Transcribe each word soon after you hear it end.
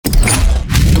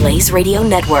Blaze Radio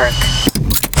Network.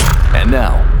 And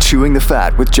now, Chewing the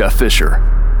Fat with Jeff Fisher.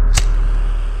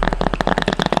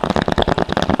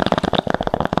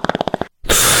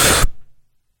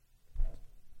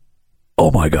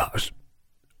 Oh my gosh.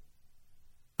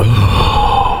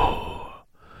 I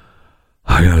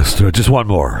gotta start. Just one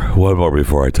more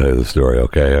before I tell you the story,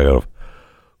 okay?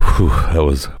 That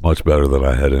was much better than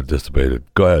I had anticipated.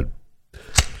 Go ahead.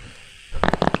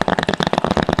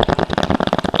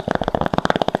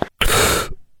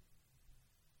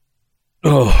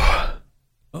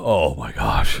 Oh my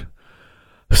gosh.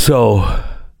 So,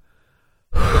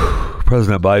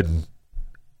 President Biden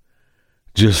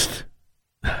just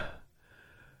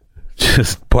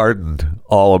pardoned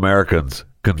all Americans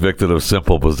convicted of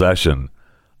simple possession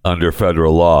under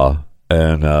federal law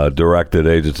and directed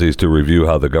agencies to review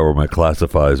how the government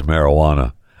classifies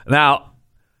marijuana. Now,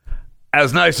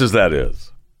 as nice as that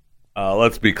is,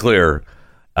 let's be clear.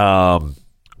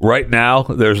 Right now,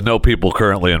 there's no people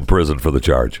currently in prison for the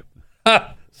charge.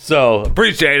 So,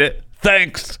 appreciate it.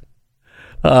 Thanks.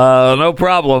 No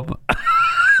problem.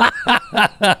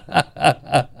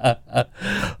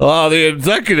 The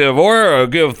executive order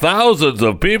give thousands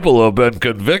of people who have been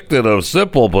convicted of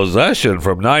simple possession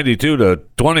from 92 to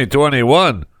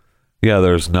 2021. Yeah,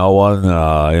 there's no one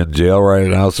in jail right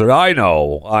now, sir. I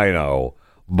know.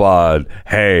 But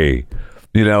hey,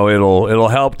 it'll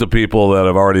help the people that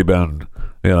have already been,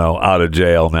 out of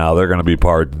jail now. They're going to be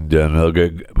pardoned and they'll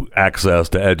get access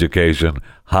to education,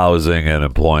 housing, and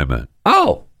employment.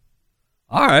 Oh,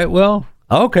 all right. Well,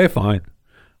 okay, fine.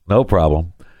 No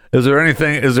problem. Is there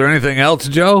anything else,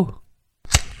 Joe?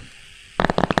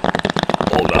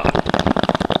 Hold on.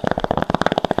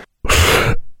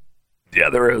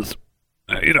 Yeah, there is.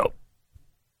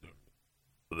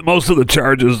 Most of the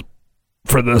charges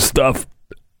for this stuff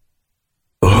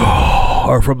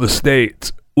are from the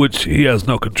states, which he has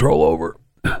no control over.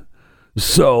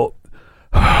 So,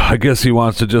 I guess he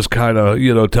wants to just kind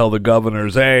of, tell the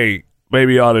governors, hey,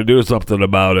 maybe you ought to do something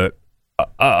about it.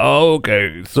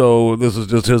 Okay, so this is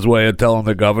just his way of telling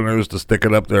the governors to stick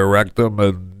it up their rectum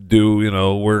and do,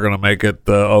 we're going to make it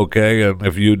okay, and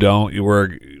if you don't,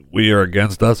 we are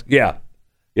against us? Yeah,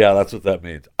 that's what that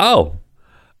means. Oh,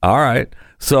 all right.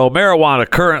 So marijuana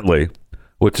currently,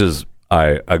 which is,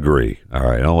 I agree. All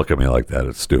right, don't look at me like that.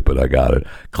 It's stupid. I got it.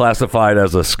 Classified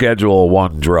as a Schedule I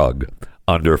drug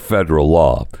under federal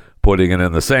law, putting it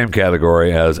in the same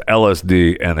category as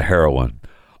LSD and heroin.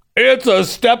 It's a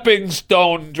stepping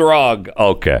stone drug.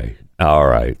 Okay. All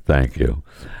right. Thank you.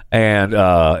 And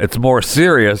it's more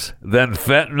serious than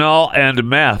fentanyl and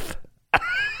meth.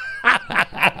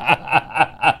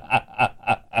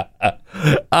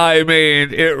 I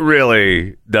mean, it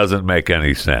really doesn't make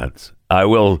any sense. I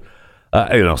will,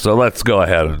 so let's go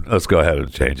ahead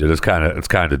and change it. It's kind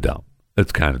of dumb.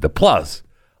 It's kind of dumb. Plus,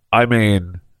 I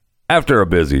mean, after a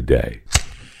busy day,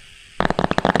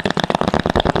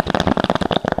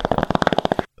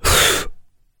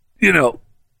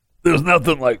 there's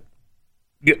nothing like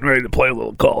getting ready to play a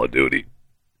little Call of Duty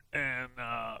and,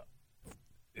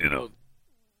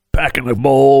 packing a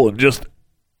bowl and just,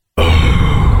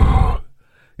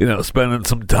 spending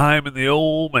some time in the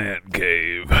old man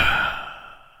cave.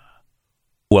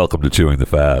 Welcome to Chewing the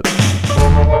Fat.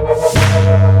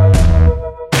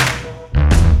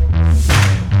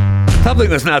 Something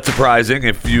that's not surprising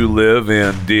if you live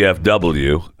in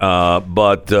DFW,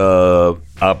 but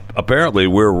apparently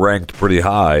we're ranked pretty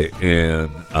high in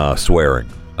swearing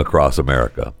across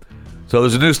America. So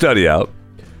there's a new study out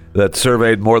that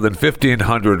surveyed more than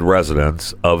 1,500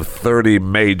 residents of 30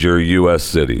 major U.S.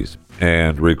 cities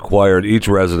and required each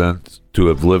resident to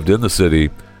have lived in the city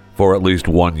for at least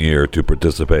 1 year to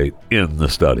participate in the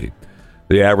study.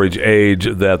 The average age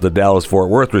that the Dallas-Fort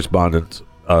Worth respondents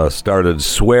started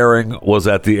swearing was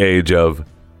at the age of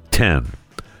 10,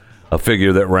 a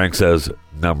figure that ranks as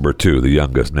number 2, the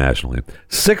youngest nationally.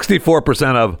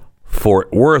 64% of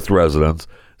Fort Worth residents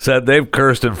said they've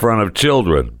cursed in front of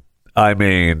children. I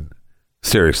mean,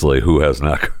 seriously, who has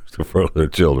not cursed in front of their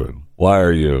children? Why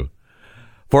are you?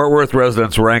 Fort Worth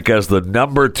residents rank as the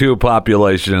number 2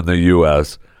 population in the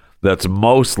U.S. that's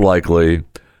most likely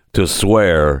to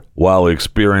swear while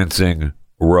experiencing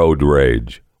road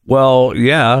rage. Well,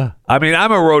 yeah. I mean,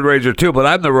 I'm a road rager too, but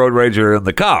I'm the road rager in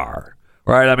the car,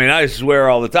 right? I mean, I swear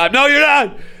all the time. No, you're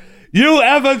not. You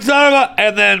effing son of a...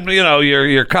 And then,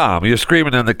 you're calm. You're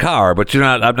screaming in the car, but you're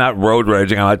not... I'm not road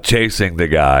raging. I'm not chasing the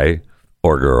guy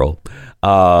or girl.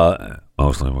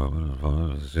 Mostly women.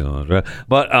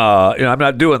 But, I'm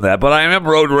not doing that. But I am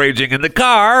road raging in the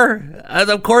car. And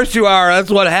of course you are.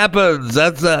 That's what happens.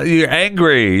 That's... you're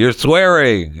angry. You're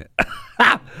swearing.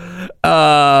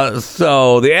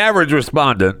 So the average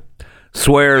respondent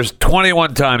swears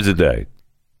 21 times a day.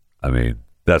 I mean,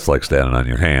 that's like standing on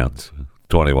your hands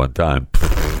 21 times.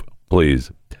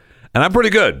 Please. And I'm pretty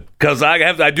good because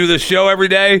I do this show every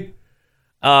day,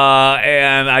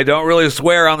 and I don't really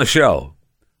swear on the show.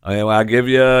 I mean, I give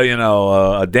you,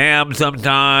 a damn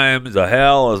sometimes, a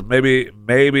hell, maybe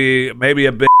a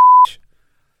bitch.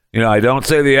 I don't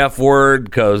say the F word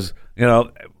because,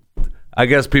 I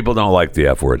guess people don't like the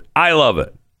F word. I love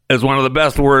it. It's one of the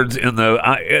best words in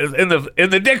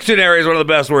the dictionary. Is one of the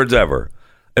best words ever.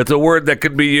 It's a word that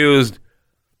can be used.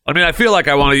 I mean, I feel like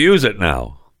I want to use it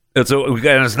now. It's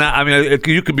not. I mean,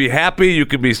 you can be happy, you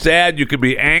can be sad, you can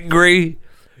be angry,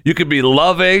 you can be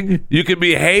loving, you can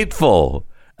be hateful.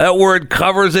 That word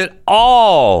covers it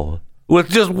all with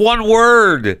just one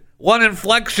word, one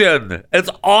inflection. It's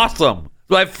awesome. It's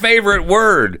my favorite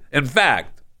word. In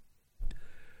fact,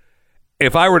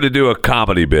 if I were to do a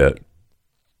comedy bit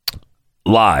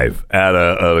live at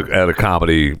a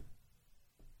comedy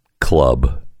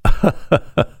club,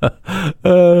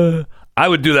 I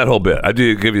would do that whole bit. I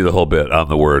do give you the whole bit on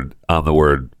the word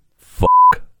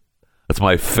fuck. That's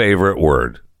my favorite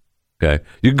word. Okay,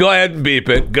 you can go ahead and beep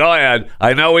it. Go ahead.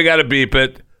 I know we got to beep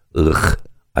it. Ugh,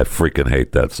 I freaking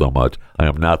hate that so much. I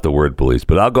am not the word police,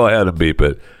 but I'll go ahead and beep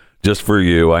it just for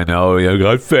you. I know you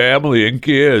got family and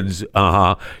kids.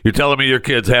 You're telling me your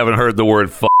kids haven't heard the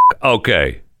word fuck?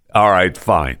 Okay. All right.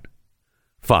 Fine.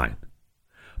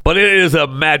 But it is a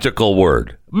magical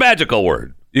word. Magical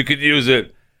word. You can use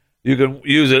it. You can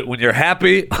use it when you're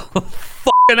happy.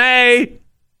 Fucking A.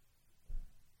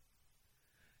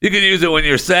 You can use it when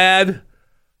you're sad.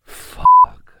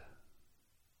 Fuck.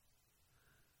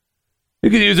 You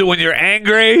can use it when you're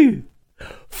angry.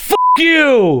 Fuck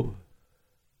you.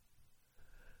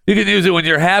 You can use it when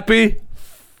you're happy.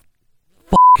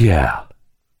 Fuck yeah.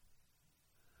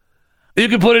 You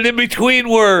can put it in between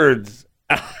words.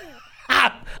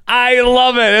 I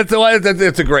love it.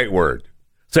 It's a great word.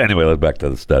 So anyway, let's back to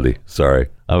the study. Sorry.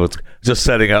 I was just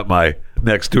setting up my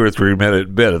next 2 or 3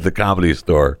 minute bit at the Comedy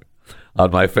Store on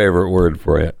my favorite word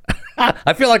for you.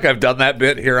 I feel like I've done that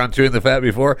bit here on Chewing the Fat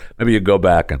before. Maybe you go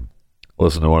back and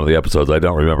listen to one of the episodes. I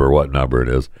don't remember what number it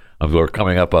is. We're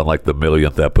coming up on like the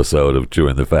 1,000th episode of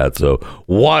Chewing the Fat. So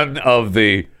one of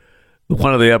the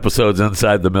episodes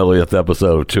inside the 1,000th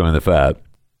episode of Chewing the Fat,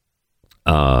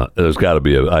 there's got to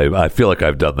be I feel like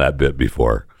I've done that bit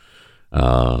before.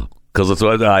 Because it's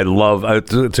what I love.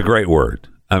 It's a great word.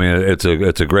 I mean, it's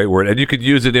a great word, and you can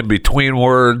use it in between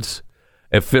words.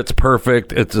 It fits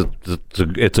perfect. It's a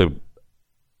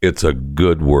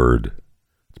good word.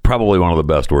 It's probably one of the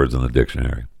best words in the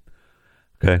dictionary.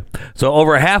 Okay, so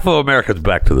over half of Americans,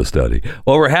 back to the study,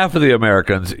 over half of the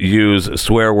Americans use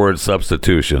swear word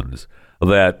substitutions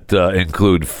that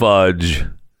include fudge,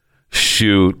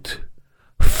 shoot,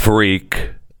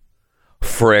 freak,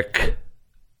 frick,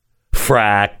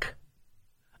 frack.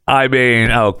 I mean,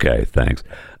 okay, thanks.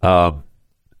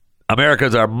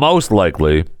 Americans are most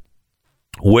likely to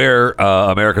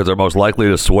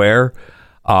swear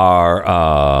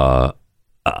are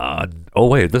oh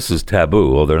wait, this is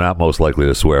taboo. Well, they're not most likely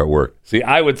to swear at work. See,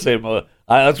 I would say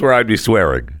that's where I'd be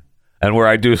swearing, and where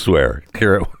I do swear.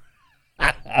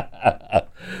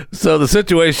 So the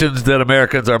situations that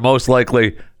Americans are most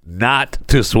likely not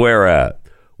to swear at: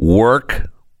 work,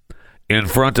 in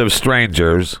front of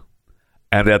strangers,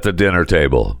 and at the dinner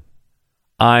table.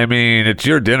 I mean, it's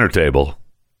your dinner table.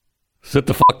 Sit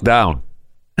the fuck down.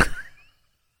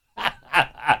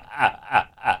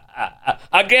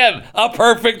 Again, a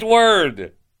perfect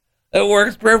word. It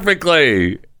works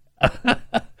perfectly.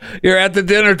 You're at the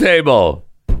dinner table.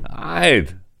 All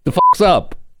right. The fuck's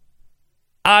up.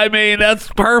 I mean, that's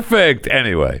perfect.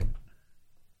 Anyway.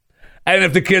 And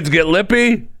if the kids get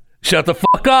lippy, shut the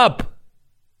fuck up.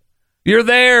 You're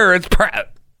there. It's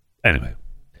anyway.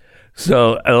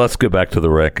 So let's get back to the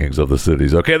rankings of the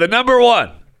cities. Okay, the number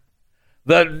one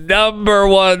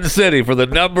city for the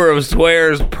number of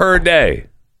swears per day.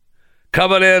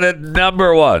 Coming in at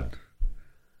number one,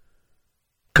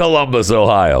 Columbus,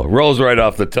 Ohio. Rolls right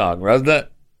off the tongue, doesn't it?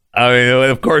 I mean,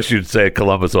 of course you'd say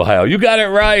Columbus, Ohio. You got it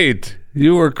right.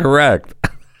 You were correct.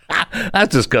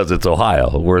 That's just because it's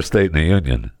Ohio. We're a state in the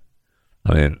union.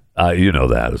 I mean, you know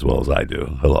that as well as I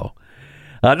do. Hello.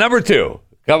 Number two.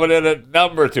 Coming in at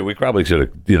number two. We probably should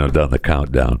have, done the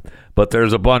countdown. But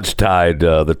there's a bunch tied.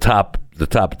 The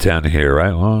top 10 here,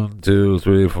 right? 1, 2,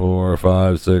 3, 4,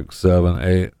 5, 6, 7,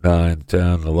 8, 9, 10,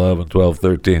 11, 12,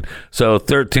 13. So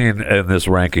 13 in this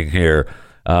ranking here.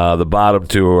 The bottom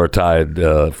two are tied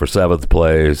for 7th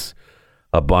place.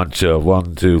 A bunch of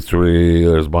 1, 2, 3.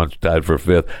 There's a bunch tied for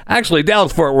 5th. Actually,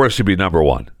 Dallas-Fort Worth should be number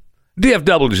one.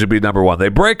 DFW should be number one. They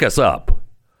break us up,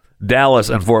 Dallas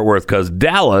and Fort Worth, because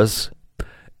Dallas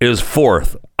is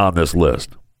fourth on this list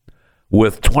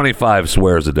with 25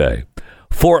 swears a day.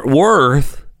 Fort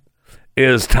Worth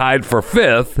is tied for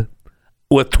fifth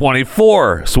with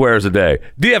 24 swears a day.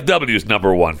 DFW is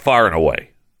number one, far and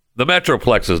away. The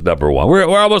Metroplex is number one. We're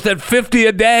almost at 50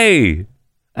 a day.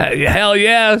 Hell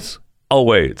yes. Oh,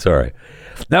 wait, sorry.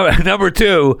 Number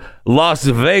two, Las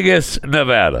Vegas,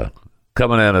 Nevada,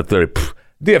 coming in at 30.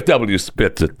 DFW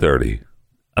spits at 30.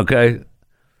 Okay?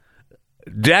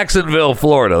 Jacksonville,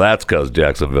 Florida. That's because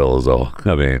Jacksonville is all.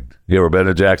 I mean, you ever been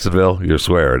to Jacksonville? You're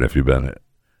swearing if you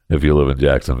live in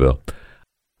Jacksonville.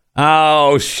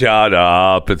 Oh, shut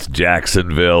up. It's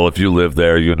Jacksonville. If you live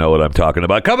there, you know what I'm talking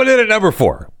about. Coming in at number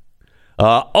four,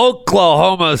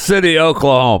 Oklahoma City,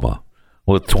 Oklahoma,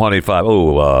 with 25.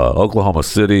 Oklahoma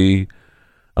City,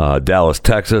 Dallas,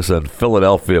 Texas, and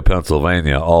Philadelphia,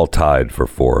 Pennsylvania, all tied for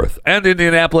fourth. And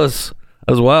Indianapolis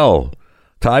as well,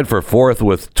 tied for fourth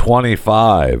with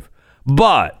 25.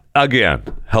 But, again,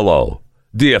 hello,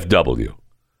 DFW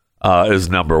is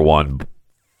number one,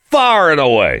 far and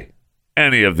away.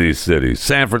 Any of these cities.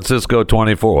 San Francisco,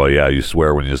 24. Well, yeah, you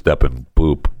swear when you step in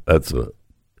poop. That's a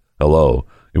hello.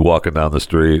 You're walking down the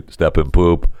street, step in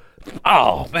poop.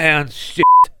 Oh, man, shit.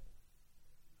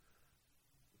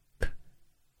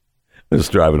 It's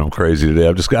driving them crazy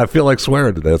today. I feel like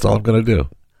swearing today. That's all I'm going to do.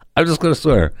 I'm just going to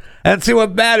swear. And see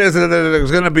what bad is,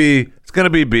 it's going to be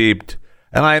beeped.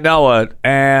 And I know it.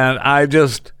 And I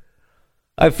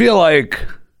feel like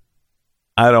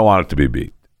I don't want it to be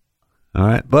beeped. All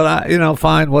right. But,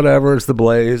 fine, whatever. It's the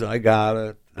Blaze. I got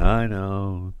it. I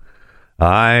know.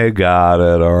 I got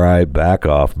it. All right. Back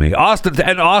off me. Austin,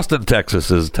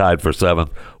 Texas is tied for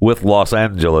seventh with Los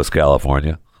Angeles,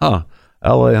 California. Huh.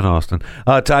 L.A. and Austin.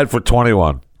 Tied for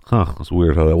 21. Huh. That's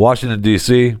weird. Washington,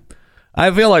 D.C.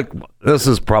 I feel like this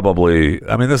is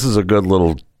this is a good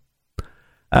little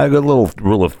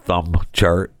rule of thumb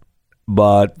chart.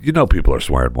 But, people are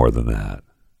swearing more than that.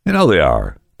 They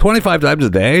are. 25 times a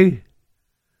day?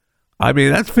 I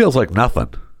mean, that feels like nothing.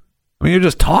 I mean, you're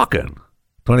just talking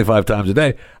 25 times a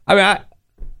day. I mean,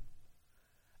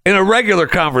 in a regular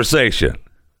conversation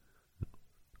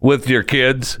with your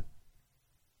kids,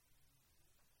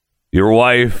 your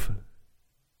wife,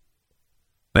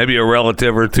 maybe a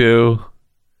relative or two,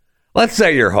 let's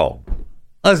say you're home.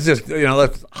 Let's just,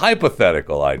 let's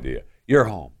hypothetical idea. You're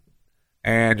home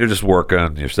and you're just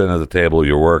working. You're sitting at the table,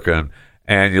 you're working,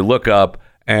 and you look up,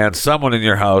 and someone in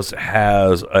your house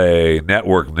has a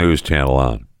network news channel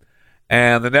on.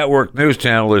 And the network news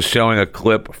channel is showing a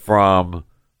clip from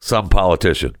some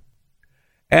politician.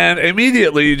 And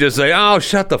immediately you just say, oh,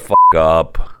 shut the fuck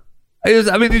up. You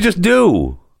just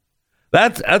do.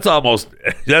 That's almost,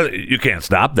 you can't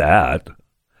stop that.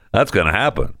 That's going to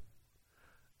happen.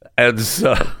 And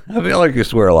so I feel like you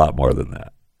swear a lot more than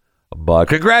that. But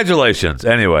congratulations,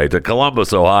 anyway, to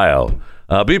Columbus, Ohio.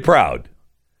 Be proud.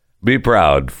 Be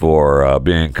proud for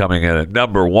coming in at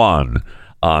number one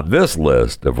on this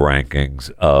list of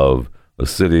rankings of the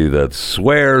city that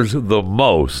swears the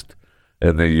most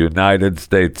in the United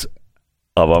States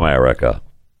of America.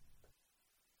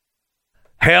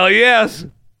 Hell yes!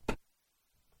 Does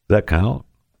that count?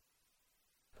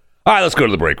 All right, let's go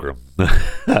to the break room.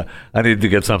 I need to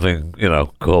get something,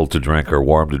 cold to drink or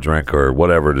warm to drink or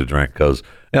whatever to drink because,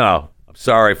 I'm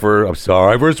sorry for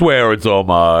swearing so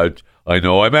much. I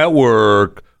know I'm at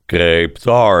work. Okay,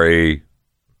 sorry.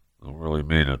 I don't really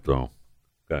mean it, though.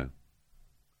 Okay.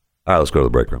 All right, let's go to the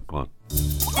break room. Come on.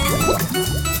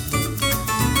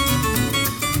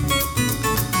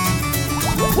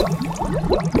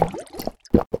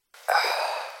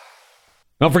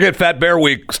 Don't forget Fat Bear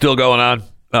Week still going on.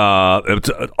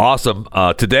 It's awesome.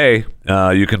 Today,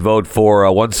 you can vote for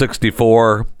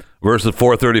 164 versus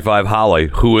 435 Holly,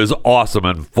 who is awesome,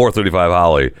 and 435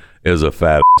 Holly is a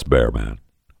fat bear, man.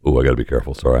 Ooh, I got to be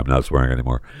careful. Sorry, I'm not swearing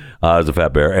anymore. It's a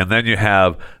fat bear. And then you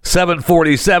have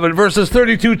 747 versus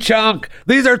 32 Chunk.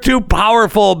 These are two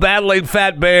powerful, battling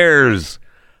fat bears.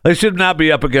 They should not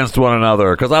be up against one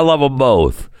another because I love them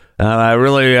both. And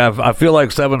I feel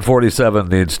like 747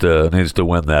 needs to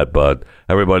win that, but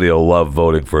everybody will love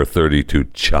voting for 32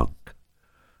 Chunk.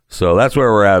 So that's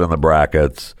where we're at in the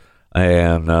brackets.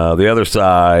 And the other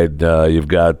side, you've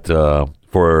got...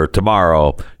 for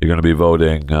tomorrow, you're going to be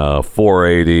voting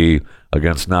 480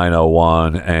 against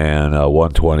 901 and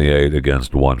 128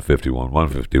 against 151.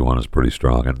 151 is pretty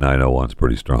strong, and 901 is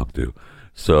pretty strong too.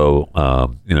 So,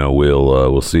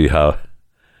 we'll see how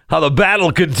the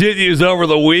battle continues over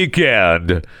the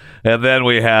weekend, and then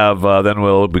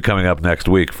we'll be coming up next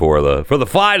week for the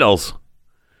finals.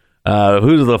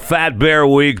 Who's the Fat Bear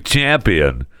Week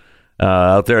champion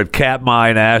out there at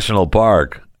Katmai National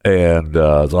Park, and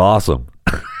it's awesome.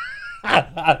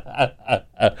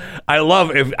 I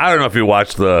love. I don't know if you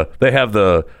watch they have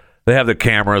the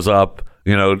cameras up.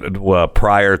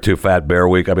 Prior to Fat Bear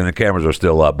Week, I mean the cameras are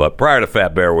still up, but prior to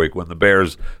Fat Bear Week, when the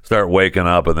bears start waking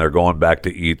up and they're going back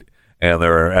to eat, and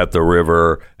they're at the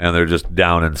river and they're just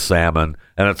down in salmon,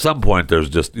 and at some point there's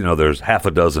just there's half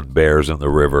a dozen bears in the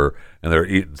river and they're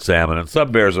eating salmon, and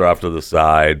some bears are off to the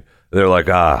side. They're like,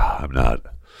 I am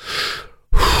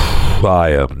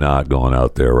not going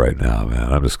out there right now,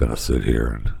 man. I'm just gonna sit here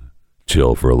and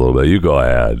chill for a little bit. You go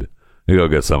ahead. You go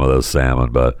get some of those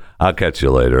salmon, but I'll catch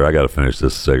you later. I got to finish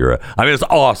this cigarette. I mean, it's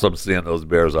awesome seeing those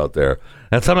bears out there.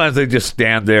 And sometimes they just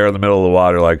stand there in the middle of the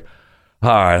water like, all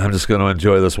right, I'm just going to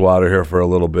enjoy this water here for a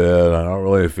little bit. I don't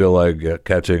really feel like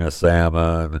catching a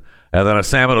salmon. And then a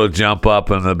salmon will jump up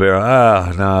and the bear,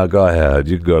 no, go ahead.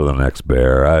 You can go to the next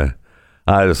bear.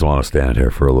 I just want to stand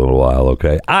here for a little while,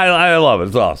 okay? I love it.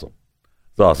 It's awesome.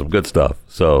 It's awesome. Good stuff.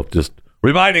 So just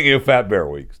reminding you, Fat Bear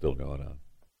Week still going on.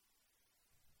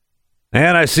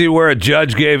 And I see where a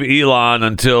judge gave Elon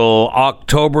until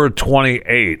October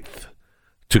 28th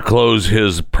to close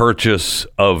his purchase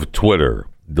of Twitter,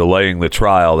 delaying the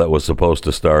trial that was supposed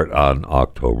to start on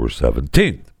October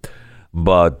 17th.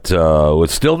 But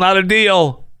it's still not a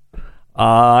deal.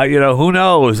 Who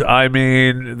knows? I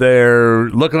mean, they're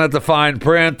looking at the fine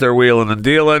print. They're wheeling and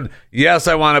dealing. Yes,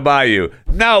 I want to buy you.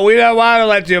 No, we don't want to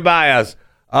let you buy us.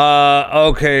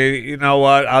 Okay, you know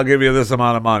what? I'll give you this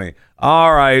amount of money.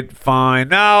 All right, fine.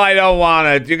 No, I don't want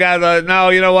it. No,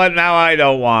 you know what? Now I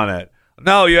don't want it.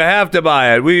 No, you have to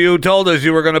buy it. You told us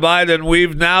you were going to buy it, and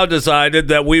we've now decided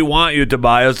that we want you to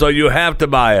buy it, so you have to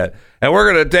buy it. And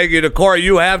we're going to take you to court.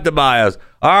 You have to buy us.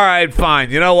 All right, fine.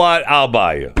 You know what? I'll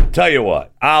buy you. Tell you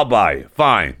what. I'll buy you.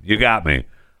 Fine. You got me.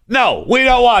 No, we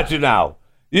don't want you now.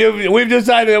 We've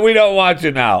decided that we don't want you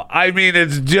now. I mean,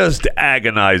 it's just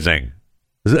agonizing.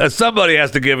 Somebody has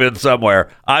to give in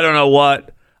somewhere. I don't know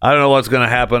what. I don't know what's going to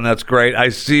happen. That's great. I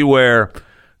see where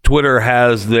Twitter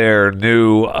has their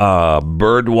new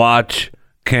Birdwatch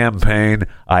campaign.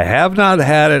 I have not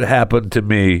had it happen to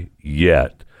me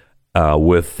yet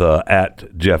with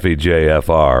at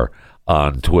JeffyJFR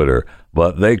on Twitter,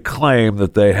 but they claim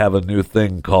that they have a new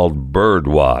thing called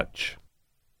Birdwatch.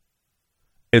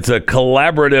 It's a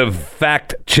collaborative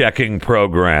fact-checking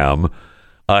program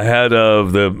ahead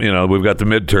of we've got the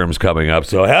midterms coming up.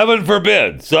 So heaven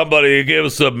forbid somebody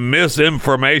gives some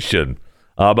misinformation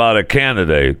about a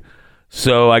candidate.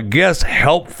 So I guess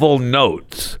helpful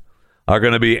notes are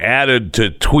going to be added to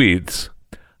tweets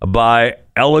by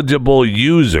eligible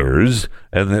users,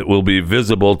 and it will be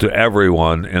visible to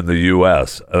everyone in the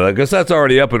U.S. I guess that's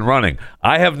already up and running.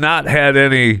 I have not had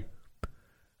any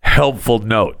helpful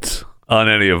notes on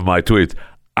any of my tweets.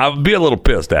 I'll be a little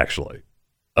pissed, actually.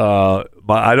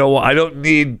 I don't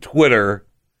need Twitter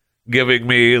giving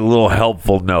me little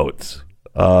helpful notes.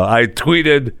 I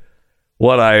tweeted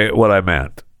what I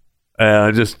meant,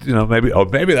 and just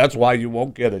maybe that's why you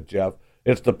won't get it, Jeff.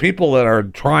 It's the people that are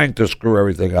trying to screw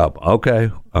everything up.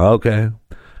 Okay.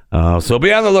 So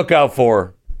be on the lookout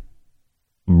for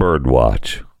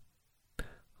Birdwatch,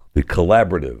 the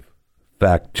collaborative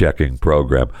fact-checking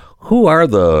program. Who are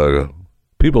the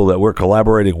people that we're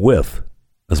collaborating with?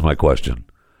 Is my question.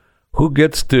 Who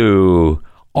gets to,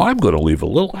 I'm going to leave a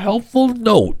little helpful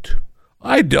note.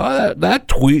 That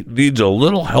tweet needs a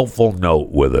little helpful note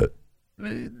with it.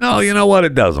 No, you know what?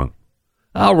 It doesn't.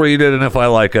 I'll read it, and if I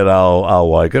like it, I'll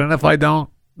like it, and if I don't,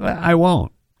 I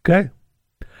won't. Okay?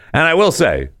 And I will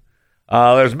say,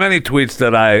 there's many tweets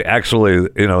that I actually,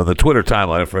 in the Twitter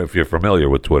timeline, if you're familiar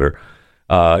with Twitter,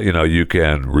 you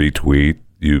can retweet,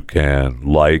 you can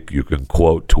like, you can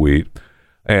quote tweet,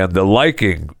 and the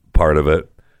liking part of it,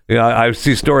 I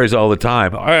see stories all the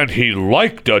time, and he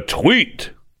liked a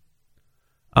tweet.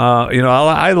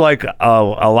 I like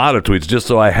a lot of tweets just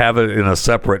so I have it in a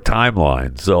separate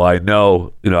timeline. So I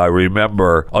know, I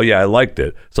remember, oh yeah, I liked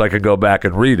it. So I can go back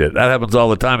and read it. That happens all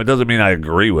the time. It doesn't mean I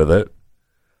agree with it.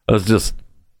 It's just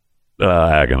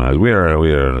agonized. We are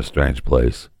in a strange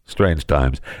place, strange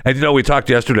times. And we talked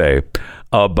yesterday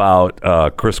about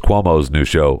Chris Cuomo's new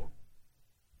show,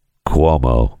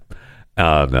 Cuomo,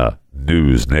 on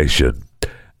News Nation.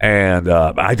 And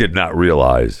I did not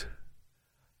realize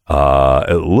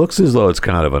it looks as though it's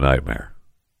kind of a nightmare.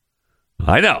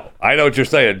 I know what you're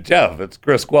saying, Jeff. It's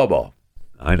Chris Cuomo.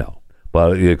 I know.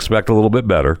 But you expect a little bit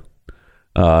better.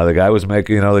 The guy was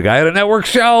making, the guy had a network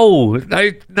show,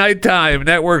 nighttime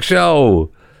network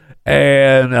show.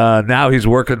 And now he's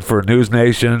working for News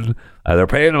Nation. They're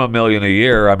paying him $1 million a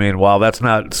year. I mean, while that's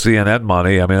not CNN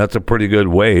money, I mean, that's a pretty good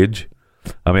wage.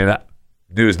 I mean,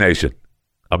 News Nation,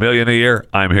 $1 million a year,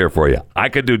 I'm here for you. I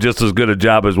could do just as good a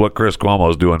job as what Chris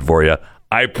Cuomo's doing for you.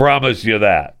 I promise you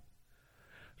that.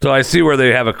 So I see where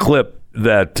they have a clip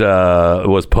that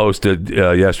was posted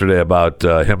yesterday about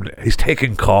him. He's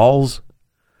taking calls.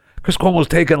 Chris Cuomo's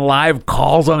taking live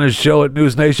calls on his show at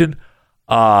News Nation.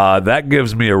 That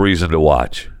gives me a reason to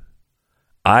watch.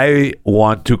 I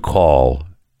want to call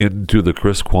into the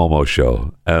Chris Cuomo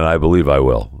show, and I believe I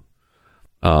will.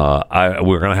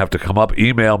 We're going to have to come up.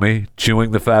 Email me,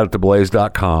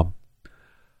 chewingthefatattheblaze.com.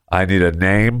 I need a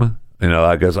name.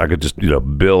 I guess I could just,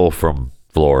 Bill from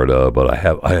Florida, but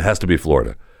it has to be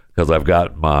Florida because I've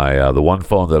got my, the one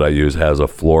phone that I use has a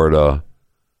Florida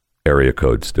area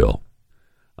code still.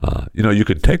 You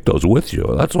can take those with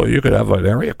you. That's why you could have an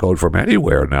area code from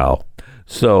anywhere now.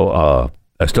 So,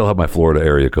 I still have my Florida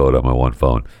area code on my one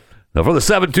phone. Now for the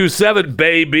 727,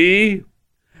 baby.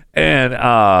 And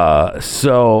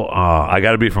so I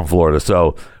got to be from Florida.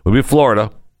 So we'll be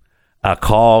Florida. I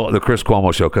call the Chris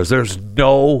Cuomo show because there's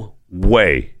no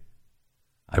way.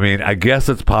 I mean, I guess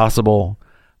it's possible,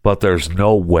 but there's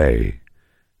no way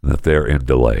that they're in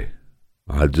delay.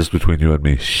 Just between you and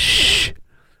me, shh,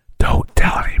 don't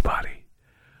tell anybody.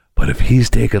 But if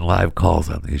he's taking live calls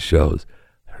on these shows,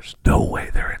 there's no way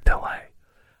they're in delay.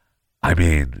 I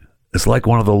mean, it's like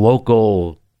one of the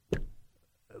local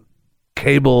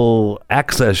cable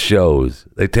access shows.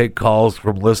 They take calls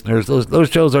from listeners. Those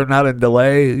shows are not in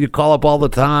delay. You call up all the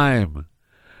time.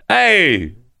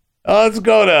 Hey, let's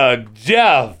go to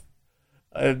Jeff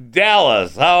in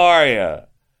Dallas. How are you?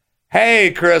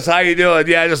 Hey, Chris, how you doing?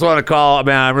 Yeah, I just want to call.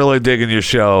 Man, I'm really digging your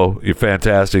show. You're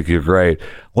fantastic. You're great.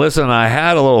 Listen, I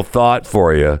had a little thought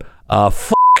for you.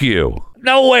 Fuck you.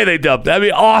 No way they dumped. That'd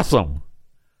be awesome.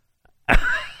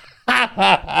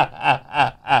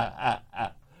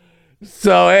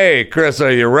 So, hey, Chris,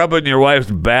 are you rubbing your wife's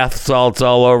bath salts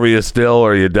all over you still,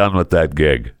 or are you done with that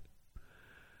gig?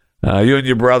 You and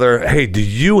your brother, hey, do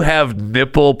you have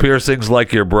nipple piercings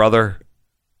like your brother?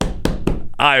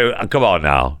 Come on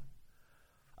now.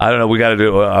 I don't know. We got to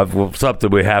do something.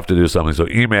 We have to do something. So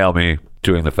email me,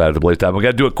 chewingthefatattheblaze.com. We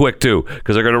got to do it quick, too,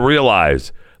 because they're going to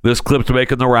realize this clip's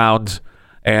making the rounds.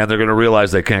 And they're going to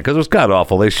realize they can't because it was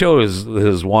god-awful. They show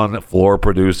his one floor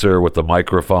producer with the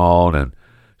microphone, and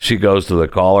she goes to the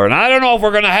caller. And I don't know if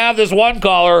we're going to have this one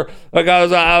caller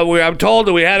because I'm told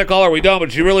that we had a caller. We don't,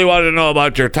 but she really wanted to know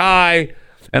about your tie.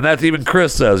 And that's even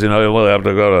Chris says, we'll have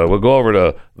to we'll go over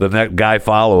to the next guy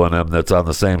following him that's on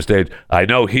the same stage. I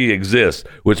know he exists,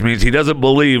 which means he doesn't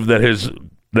believe that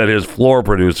his floor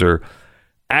producer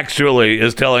actually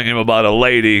is telling him about a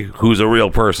lady who's a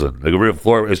real person. The real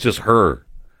floor, it's just her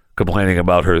complaining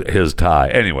about his tie.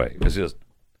 Anyway, it's just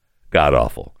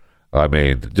god-awful. I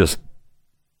mean, just,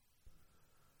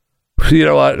 you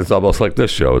know what? It's almost like this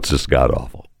show. It's just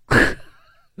god-awful.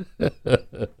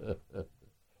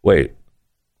 Wait.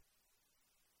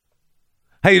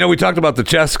 Hey, we talked about the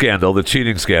chess scandal, the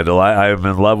cheating scandal. I'm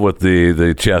in love with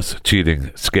the chess cheating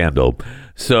scandal.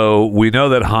 So we know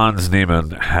that Hans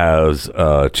Niemann has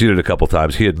cheated a couple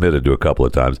times. He admitted to a couple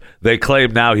of times. They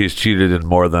claim now he's cheated in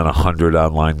more than 100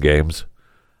 online games.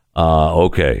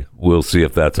 Okay, we'll see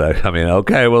if that's...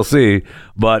 okay, we'll see.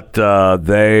 But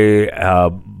they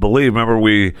believe... Remember,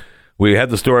 we had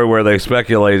the story where they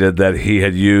speculated that he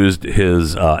had used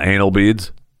his anal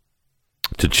beads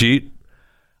to cheat.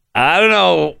 I don't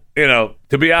know.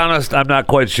 To be honest, I'm not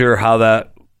quite sure how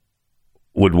that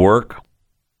would work.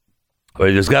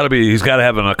 But he's got to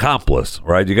have an accomplice,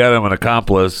 right? You got to have an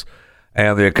accomplice,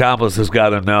 and the accomplice has got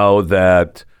to know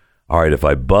that, all right, if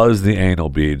I buzz the anal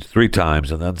beads 3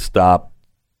 times and then stop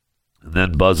and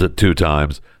then buzz it 2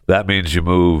 times, that means you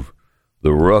move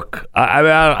the rook. I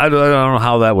don't know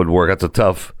how that would work. That's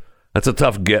a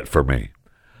tough get for me.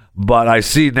 But I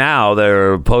see now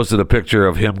they're posted a picture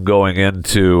of him going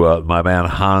into my man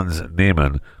Hans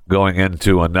Niemann going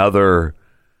into another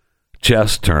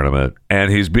chess tournament,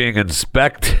 and he's being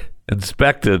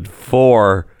inspected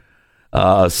for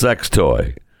a sex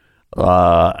toy.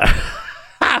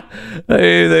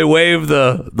 They wave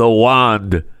the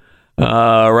wand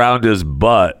around his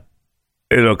butt,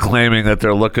 claiming that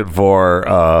they're looking for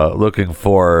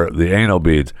the anal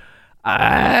beads.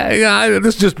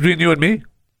 This is just between you and me.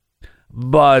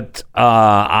 But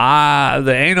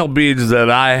the anal beads that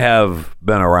I have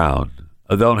been around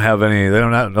don't have any. They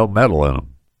don't have no metal in them.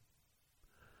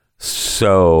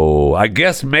 So I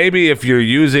guess maybe if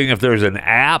there's an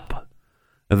app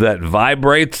that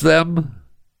vibrates them,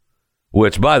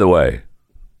 which, by the way,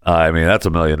 that's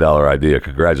 $1 million idea.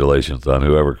 Congratulations on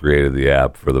whoever created the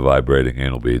app for the vibrating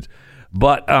anal beads.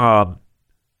 But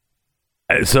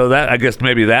so that, I guess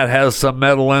maybe that has some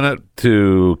metal in it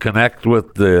to connect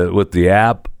with the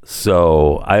app.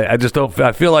 So I just don't.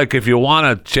 I feel like if you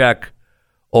want to check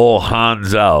old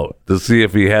Hans out to see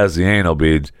if he has the anal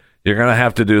beads, you're gonna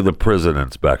have to do the prison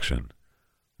inspection.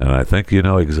 And I think you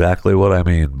know exactly what I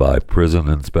mean by prison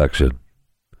inspection.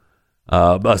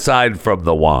 Aside from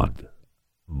the wand,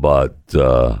 but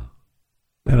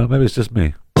maybe it's just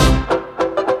me.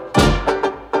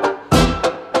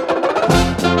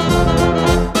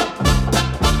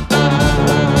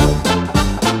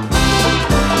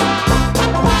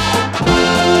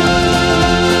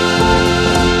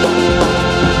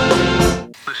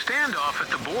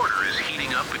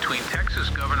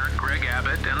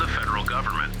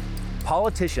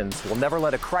 Politicians will never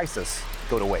let a crisis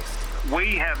go to waste.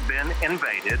 We have been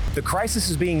invaded. The crisis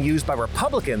is being used by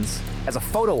Republicans as a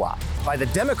photo op, by the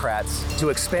Democrats to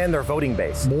expand their voting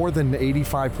base. More than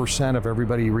 85% of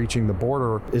everybody reaching the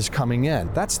border is coming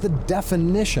in. That's the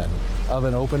definition of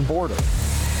an open border.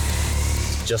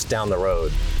 Just down the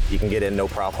road, you can get in no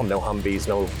problem, no Humvees,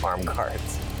 no armed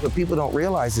guards. What people don't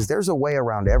realize is there's a way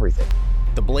around everything.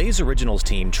 The Blaze Originals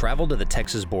team traveled to the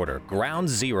Texas border, ground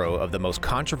zero of the most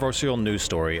controversial news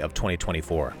story of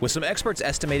 2024. With some experts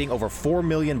estimating over 4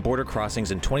 million border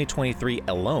crossings in 2023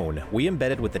 alone, we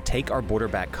embedded with the Take Our Border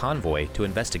Back convoy to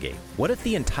investigate. What if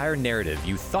the entire narrative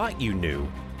you thought you knew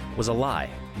was a lie?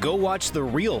 Go watch the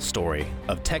real story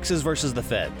of Texas versus the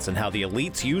Feds and how the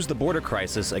elites use the border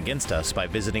crisis against us by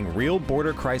visiting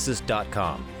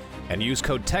realbordercrisis.com and use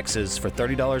code TEXAS for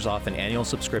 $30 off an annual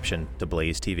subscription to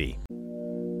Blaze TV.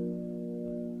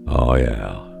 Oh,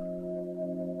 yeah.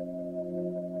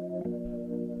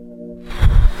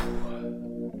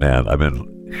 Man, I've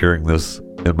been hearing this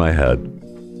in my head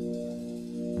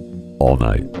all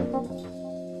night.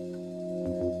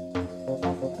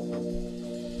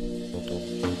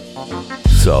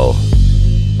 So,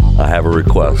 I have a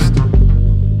request,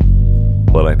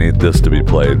 but I need this to be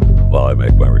played while I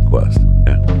make my request.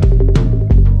 Yeah.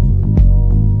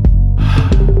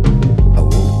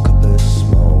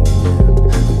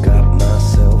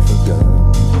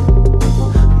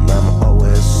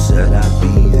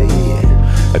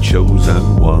 A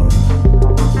chosen one.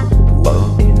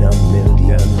 One in a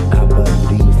million, I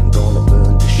believe I'm gonna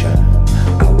burn to shine.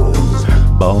 I was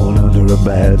born under a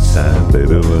bad sign,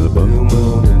 baby, with a blue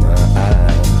moon in my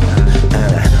eyes.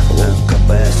 And I woke up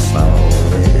this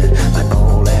morning, and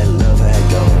all that love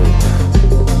had gone.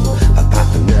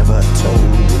 Papa never told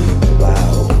me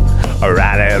about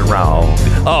right and wrong.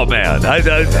 Oh man,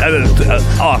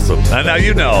 awesome. And now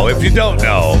you know. If you don't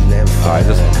know, all right,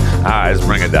 just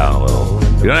bring it down a little.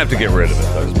 You don't have to get rid of it,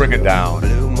 though. Just bring it down.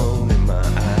 You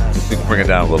can bring it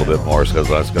down a little bit more because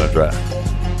that's going to drag.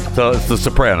 So it's the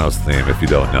Sopranos theme, if you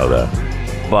don't know that.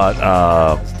 But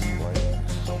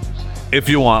if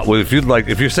you want, if you'd like,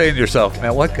 if you're saying to yourself,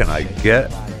 man, what can I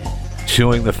get?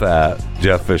 Chewing the Fat,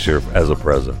 Jeff Fisher as a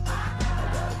present.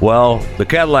 Well, the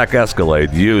Cadillac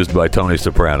Escalade used by Tony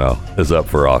Soprano is up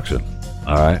for auction.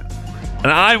 All right,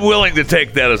 and I'm willing to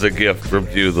take that as a gift from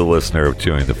you, the listener of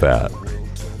Chewing the Fat.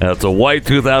 And it's a white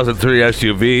 2003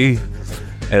 SUV.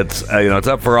 It's it's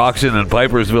up for auction in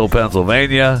Pipersville,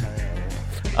 Pennsylvania.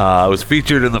 It was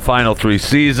featured in the final 3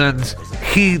 seasons.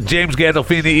 James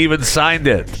Gandolfini even signed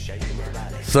it.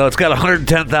 So it's got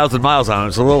 110,000 miles on it.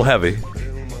 It's a little heavy,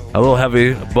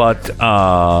 but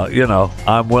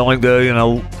I'm willing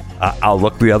to, I'll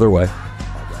look the other way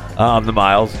on the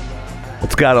miles.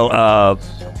 It's got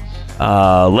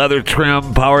a leather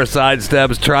trim, power side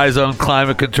steps, tri-zone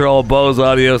climate control, Bose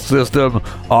audio system,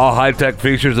 all high-tech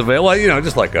features available. Well,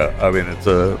 just like it's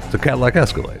a Cadillac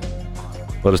Escalade,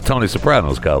 but it's Tony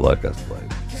Soprano's Cadillac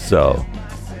Escalade. So,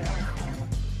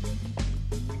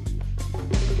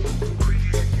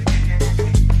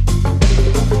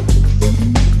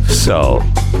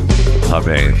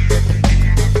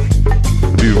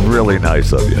 it'd be really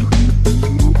nice of you,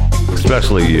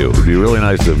 especially you. It'd be really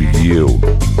nice of you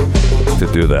to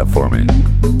do that for me.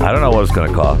 I don't know what it's going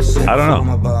to cost. I don't know.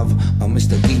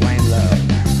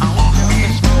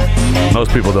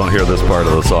 Most people don't hear this part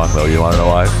of the song, though. You want to know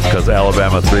why? Because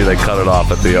Alabama 3, they cut it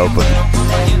off at the open.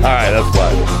 All right, that's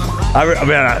fine.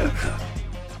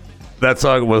 That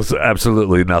song was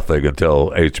absolutely nothing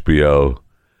until HBO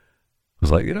was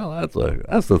like,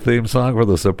 that's the theme song for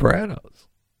The Sopranos.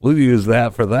 We'll use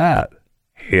that for that.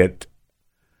 Hit.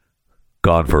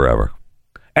 Gone forever.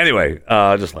 Anyway,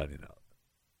 just letting you know.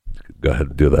 Go ahead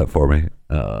and do that for me.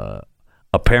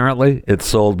 Apparently, it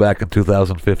sold back in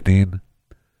 2015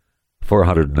 for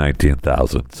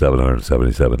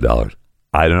 $119,777.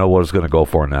 I don't know what it's going to go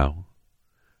for now.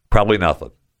 Probably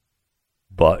nothing.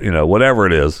 But, whatever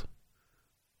it is,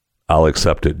 I'll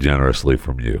accept it generously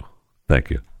from you. Thank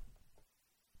you.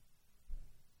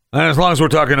 And as long as we're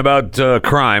talking about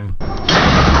crime,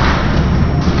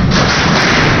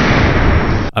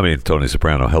 I mean Tony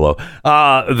Soprano. Hello,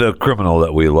 the criminal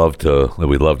that we love to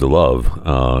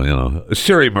love.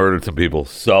 Sure, he murdered some people.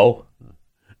 So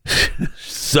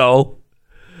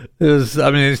he's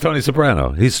Tony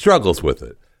Soprano. He struggles with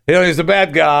it. He's a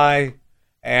bad guy,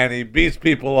 and he beats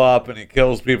people up, and he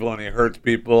kills people, and he hurts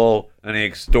people, and he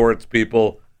extorts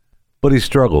people, but he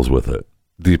struggles with it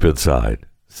deep inside.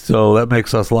 So that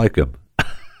makes us like him.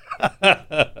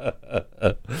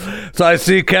 So I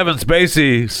see Kevin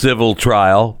Spacey civil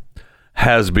trial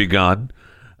has begun.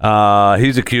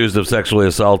 He's accused of sexually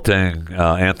assaulting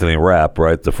Anthony Rapp,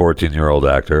 right, the 14-year-old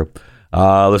actor.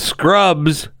 The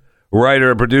Scrubs writer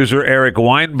and producer Eric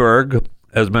Weinberg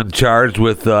has been charged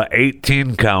with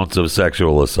 18 counts of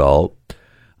sexual assault.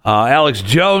 Alex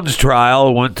Jones'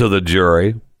 trial went to the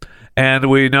jury. And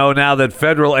we know now that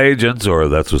federal agents, or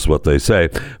that's just what they say,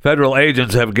 federal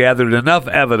agents have gathered enough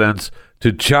evidence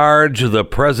to charge the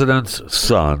president's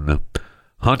son,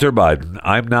 Hunter Biden.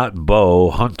 I'm not Bo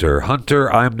Hunter.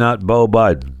 Hunter, I'm not Bo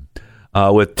Biden.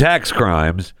 With tax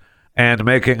crimes and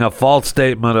making a false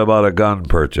statement about a gun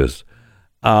purchase.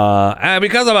 And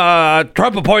because of a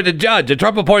Trump-appointed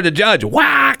judge,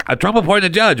 whack! A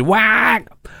Trump-appointed judge, whack!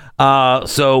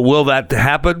 So will that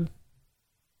happen?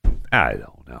 I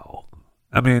don't know.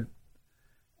 I mean,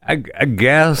 I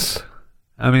guess.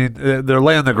 I mean, they're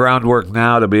laying the groundwork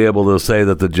now to be able to say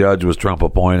that the judge was Trump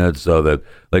appointed so that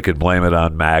they could blame it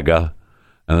on MAGA.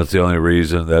 And that's the only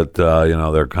reason that,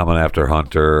 they're coming after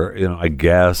Hunter. I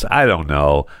guess. I don't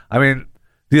know. I mean,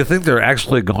 do you think they're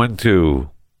actually going to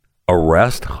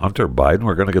arrest Hunter Biden?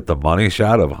 We're going to get the money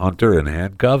shot of Hunter in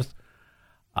handcuffs?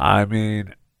 I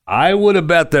mean, I would have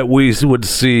bet that we would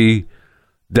see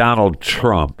Donald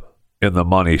Trump in the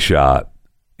money shot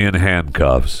in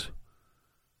handcuffs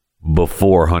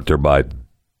before Hunter Biden.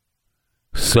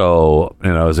 So,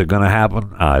 is it going to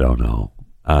happen? I don't know.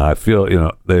 I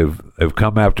feel, they've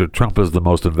come after Trump as the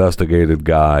most investigated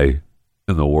guy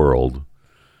in the world.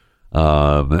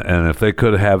 And if they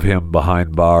could have him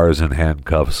behind bars and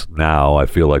handcuffs now, I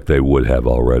feel like they would have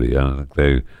already.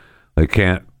 They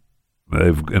can't.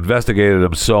 They've investigated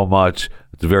him so much,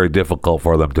 it's very difficult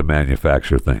for them to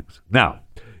manufacture things. Now,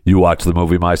 you watch the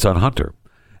movie My Son Hunter,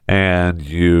 and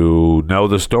you know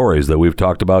the stories that we've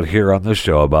talked about here on this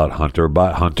show about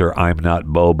Hunter, I'm not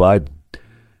Bo Biden.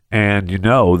 And you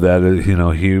know that,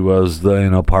 he was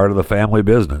the, part of the family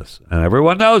business. And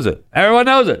everyone knows it. Everyone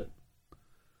knows it.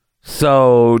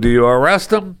 So do you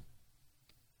arrest him?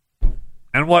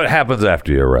 And what happens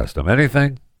after you arrest him?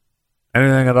 Anything?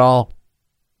 Anything at all?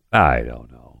 I don't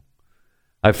know.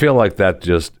 I feel like that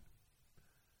just,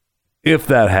 if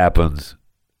that happens,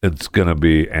 it's going to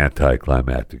be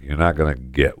anticlimactic. You're not going to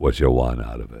get what you want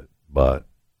out of it. But,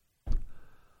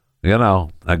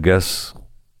 I guess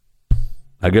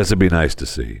it'd be nice to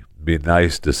see. Be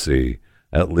nice to see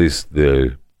at least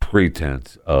the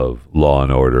pretense of law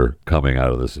and order coming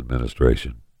out of this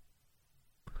administration.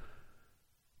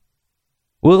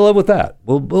 We'll live with that.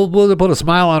 We'll put a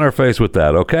smile on our face with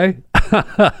that, okay?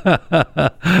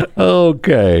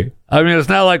 Okay. I mean, it's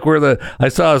not like I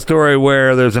saw a story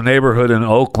where there's a neighborhood in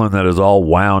Oakland that is all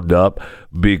wound up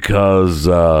because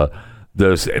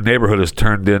this neighborhood is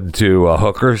turned into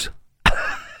hookers.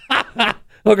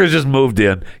 Hookers just moved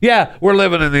in. Yeah, we're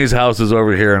living in these houses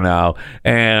over here now,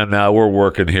 and we're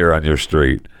working here on your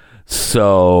street.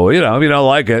 So, if you don't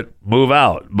like it, move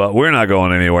out. But we're not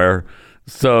going anywhere.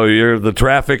 So you're the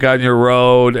traffic on your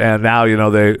road, and now,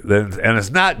 and it's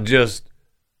not just,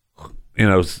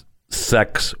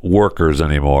 sex workers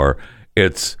anymore.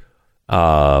 It's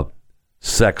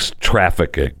sex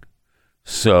trafficking.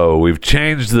 So we've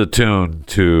changed the tune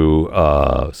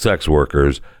to sex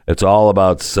workers. It's all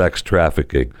about sex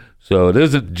trafficking. So it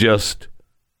isn't just,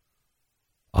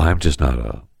 I'm just not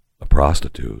a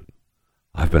prostitute.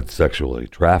 I've been sexually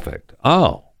trafficked.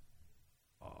 Oh,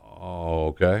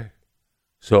 okay.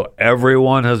 So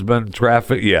everyone has been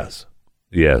trafficked? Yes.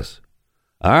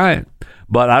 All right.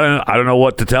 But I don't know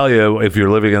what to tell you if you're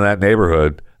living in that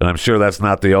neighborhood. And I'm sure that's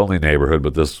not the only neighborhood,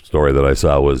 but this story that I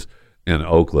saw was in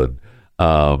Oakland.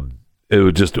 It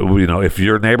would just, if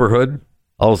your neighborhood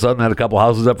all of a sudden had a couple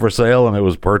houses up for sale and it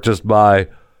was purchased by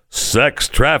sex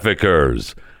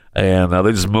traffickers, and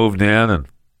they just moved in, and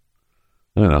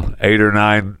eight or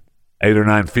nine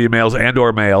females and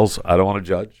or males, I don't want to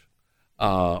judge,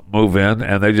 move in,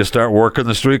 and they just start working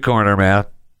the street corner, man,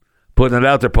 putting it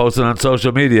out there, posting on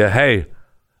social media, hey,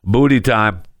 booty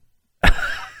time.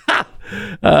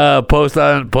 Post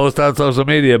on social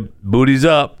media, booties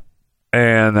up,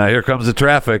 and here comes the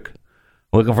traffic,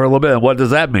 looking for a little bit. And what does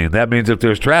that mean? That means if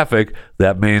there's traffic,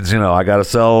 that means I gotta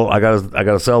sell a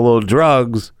little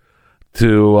drugs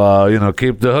to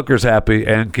keep the hookers happy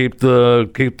and keep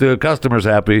the customers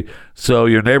happy. So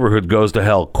your neighborhood goes to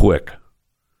hell quick.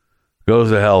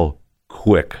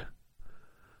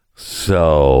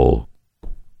 So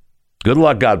good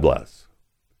luck, God bless.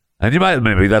 And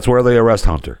maybe that's where they arrest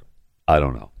Hunter. I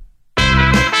don't know.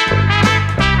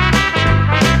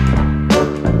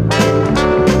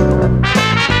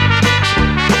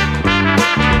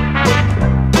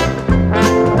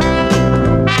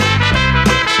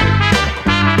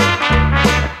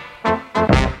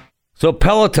 So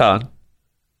Peloton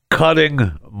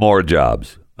cutting more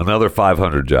jobs, another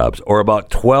 500 jobs, or about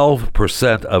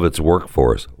 12% of its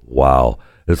workforce. Wow.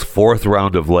 Its fourth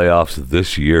round of layoffs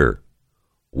this year.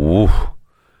 Oof.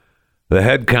 The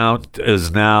head count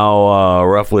is now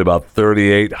roughly about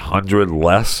 3,800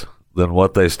 less than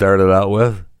what they started out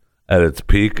with at its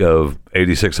peak of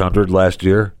 8,600 last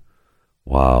year.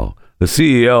 Wow. The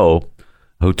CEO,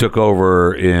 who took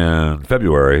over in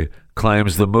February,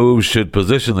 claims the move should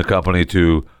position the company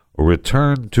to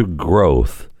return to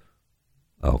growth.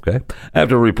 Okay.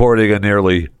 After reporting a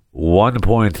nearly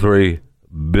 $1.3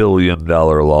 billion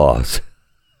loss.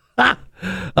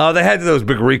 They had those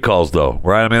big recalls, though,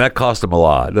 right? I mean, that cost them a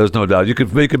lot. There's no doubt. You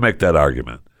can make that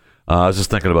argument. I was just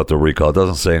thinking about the recall. It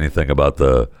doesn't say anything about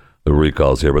the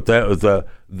recalls here, but that was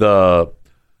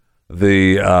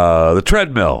the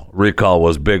treadmill recall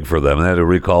was big for them. They had to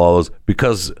recall all those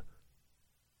because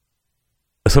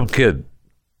some kid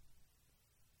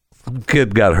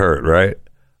got hurt, right?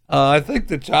 I think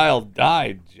the child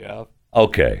died, Jeff.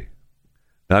 Okay.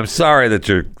 I'm sorry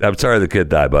the kid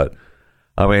died, but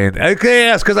I mean,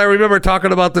 yes, because I remember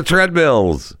talking about the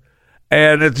treadmills,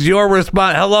 and it's your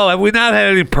response. Hello, have we not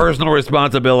had any personal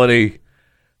responsibility?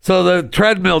 So the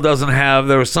treadmill doesn't have.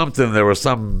 There was some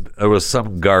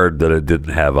guard that it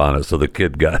didn't have on it, so the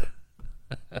kid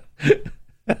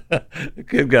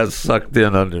got sucked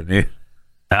in underneath.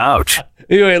 Ouch.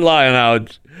 You ain't lying,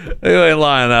 ouch.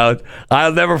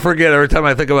 I'll never forget. Every time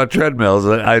I think about treadmills,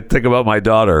 I think about my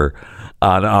daughter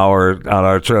on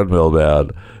our treadmill,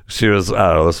 man. She was,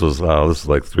 I don't know, this was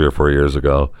like 3 or 4 years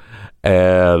ago.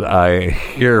 And I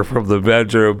hear from the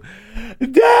bedroom,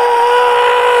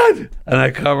 Dad! And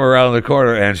I come around the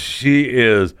corner and she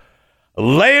is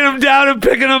laying him down and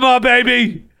picking him up,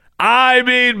 baby. I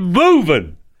mean,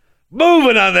 moving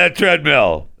on that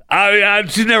treadmill.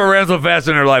 She never ran so fast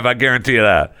in her life, I guarantee you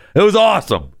that. It was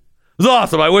awesome.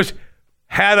 I wish,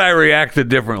 had I reacted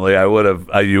differently, there would have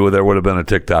been a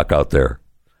TikTok out there.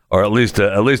 Or at least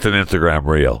an Instagram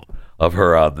reel of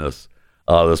her on this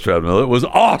treadmill. It was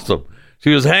awesome. She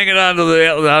was hanging onto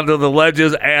the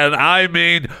ledges, and I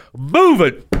mean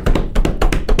moving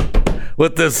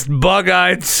with this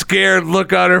bug-eyed, scared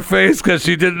look on her face because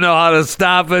she didn't know how to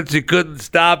stop it. She couldn't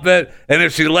stop it, and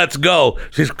if she lets go,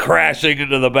 she's crashing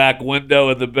into the back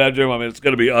window in the bedroom. I mean, it's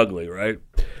going to be ugly, right?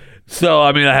 So,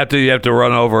 I mean, you have to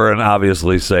run over and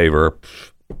obviously save her,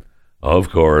 of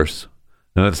course.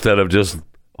 And instead of just,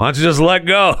 why don't you just let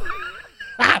go?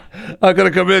 I'm going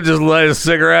to come in, just light a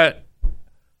cigarette.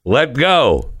 Let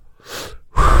go.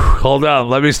 Hold on.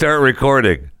 Let me start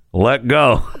recording. Let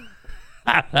go.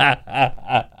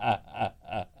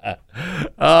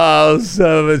 Oh,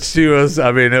 son of it. She was,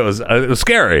 I mean, it was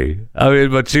scary. I mean,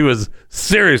 but she was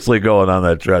seriously going on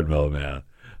that treadmill, man.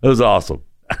 It was awesome.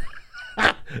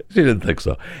 She didn't think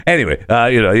so. Anyway,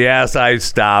 yes, I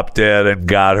stopped it and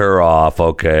got her off.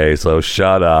 Okay, so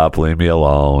shut up. Leave me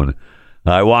alone.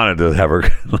 I wanted to have her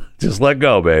just let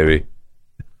go, baby.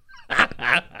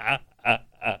 That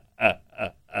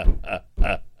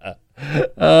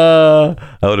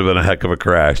would have been a heck of a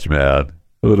crash, man.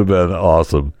 It would have been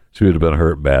awesome. She would have been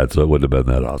hurt bad, so it wouldn't have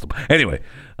been that awesome. Anyway,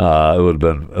 it would have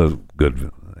been a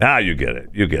good. You get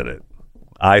it.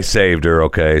 I saved her,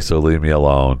 okay, so leave me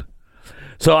alone.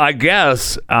 So I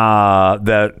guess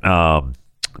that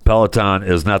Peloton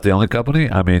is not the only company.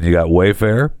 I mean, you got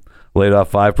Wayfair, laid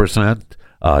off 5%.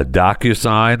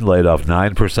 DocuSign, laid off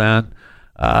 9%.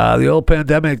 The old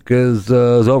pandemic is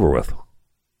over with.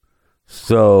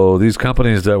 So these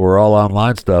companies that were all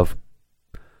online stuff,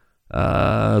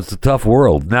 it's a tough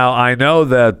world. Now, I know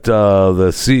that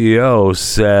the CEO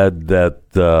said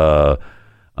that,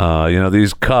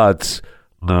 these cuts,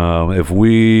 if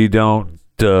we don't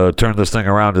turn this thing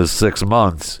around in 6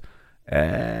 months,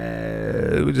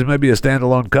 it just may be a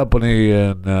standalone company,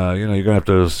 and you're going to have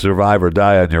to survive or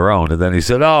die on your own. And then he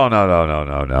said, oh,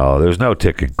 no. There's no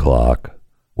ticking clock,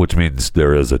 which means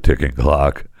there is a ticking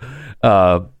clock.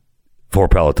 for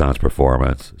Peloton's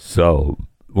performance. So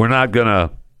we're not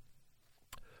gonna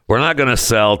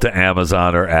sell to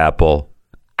Amazon or Apple.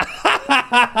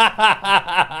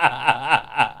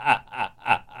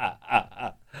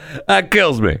 That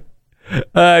kills me.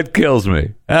 That kills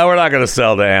me. We're not going to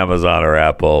sell to Amazon or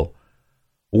Apple.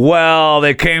 Well,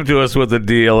 they came to us with a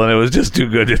deal, and it was just too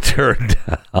good to turn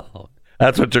down.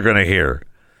 That's what you're going to hear.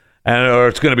 Or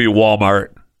it's going to be Walmart.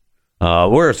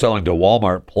 We're selling to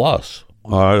Walmart Plus.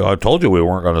 I told you we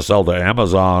weren't going to sell to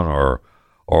Amazon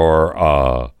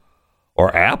or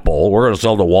Apple. We're going to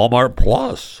sell to Walmart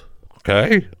Plus.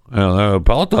 Okay? And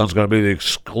Peloton's going to be the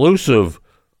exclusive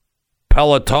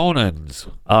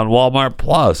Pelotonans on Walmart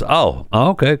Plus. Oh,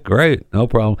 okay, great. No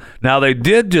problem. Now, they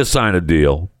did just sign a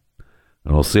deal,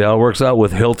 and we'll see how it works out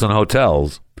with Hilton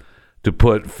Hotels, to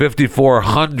put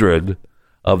 5,400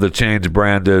 of the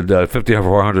change-branded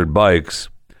 5,400 bikes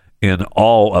in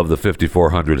all of the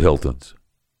 5,400 Hiltons.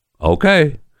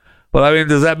 Okay. But, I mean,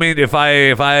 does that mean if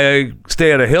I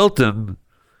stay at a Hilton,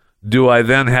 do I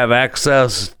then have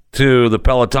access to the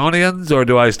Pelotonians, or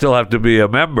do I still have to be a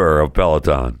member of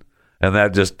Peloton? And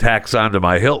that just tacks onto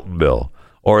my Hilton bill?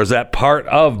 Or is that part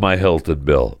of my Hilton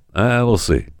bill? We'll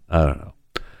see. I don't know.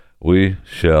 We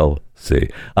shall see.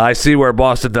 I see where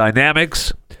Boston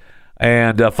Dynamics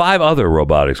and 5 other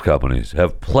robotics companies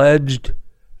have pledged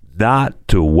not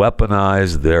to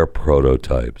weaponize their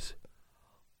prototypes.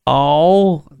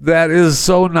 Oh, that is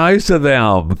so nice of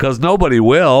them, because nobody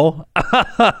will.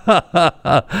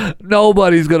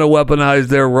 Nobody's going to weaponize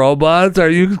their robots. Are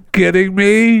you kidding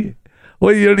me?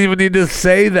 Well, you don't even need to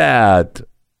say that.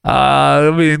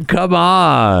 I mean, come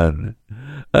on.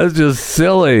 That's just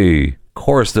silly. Of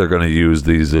course they're going to use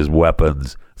these as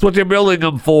weapons. That's what you're building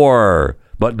them for.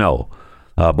 But no.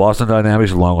 Boston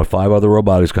Dynamics, along with 5 other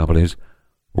robotics companies,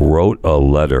 wrote a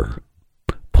letter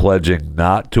pledging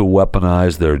not to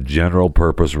weaponize their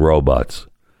general-purpose robots.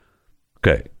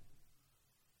 Okay.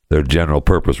 Their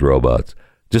general-purpose robots.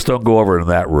 Just don't go over in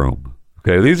that room.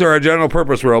 Okay, these are our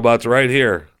general-purpose robots right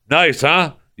here. Nice,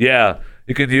 huh? Yeah.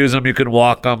 You can use them. You can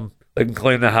walk them. They can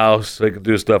clean the house. They can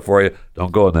do stuff for you.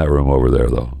 Don't go in that room over there,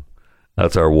 though.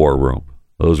 That's our war room.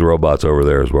 Those robots over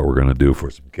there is what we're going to do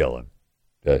for some killing.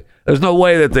 Okay. There's no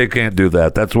way that they can't do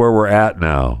that. That's where we're at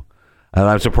now. And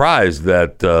I'm surprised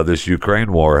that this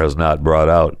Ukraine war has not brought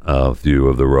out a few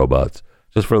of the robots,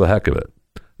 just for the heck of it.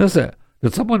 Listen,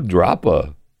 did someone drop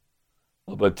a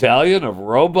battalion of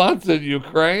robots in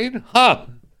Ukraine? Huh.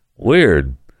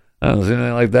 Weird. I haven't seen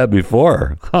anything like that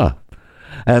before. Huh.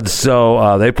 And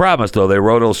so they promised, though. They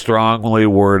wrote a strongly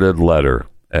worded letter.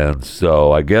 And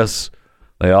so I guess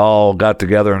they all got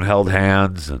together and held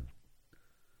hands. And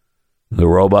the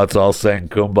robots all sang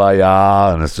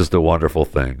Kumbaya. And it's just a wonderful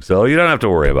thing. So you don't have to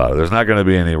worry about it. There's not going to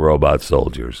be any robot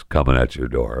soldiers coming at your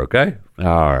door, okay?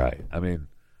 All right. I mean,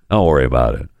 don't worry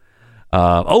about it.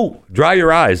 Dry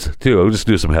your eyes, too. I'll just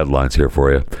do some headlines here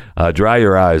for you. Dry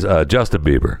your eyes. Justin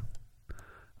Bieber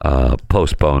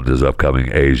postponed his upcoming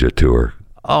Asia tour.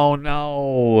 Oh,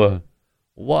 no.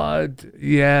 What?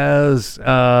 Yes.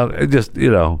 Just, he's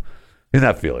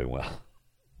not feeling well.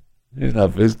 He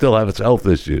still has health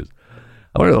issues.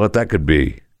 I wonder what that could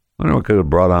be. I wonder what could have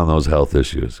brought on those health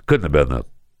issues. Couldn't have been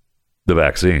the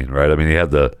vaccine, right? I mean, he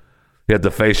had the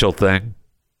facial thing,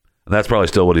 and that's probably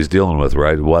still what he's dealing with,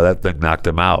 right? Well, that thing knocked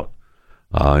him out.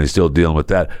 He's still dealing with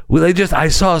that. Well, I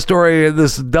saw a story in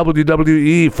this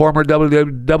WWE, former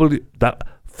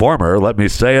let me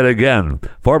say it again,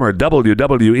 former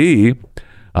WWE,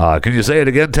 can you say it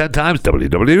again 10 times?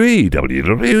 WWE.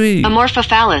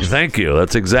 Amorphophallus. Thank you.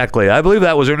 That's exactly, I believe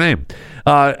that was her name.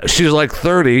 She's like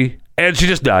 30, and she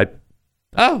just died.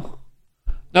 Oh,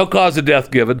 no cause of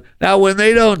death given. Now, when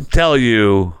they don't tell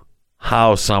you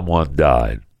how someone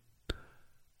died,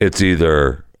 it's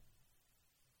either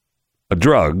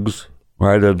drugs,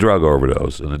 right? A drug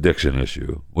overdose, an addiction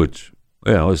issue, which,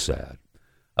 is sad.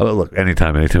 I mean, look,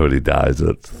 anytime anybody dies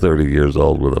that's 30 years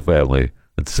old with a family,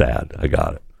 it's sad. I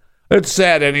got it. It's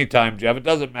sad anytime, Jeff. It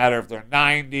doesn't matter if they're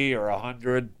 90 or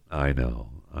 100. I know.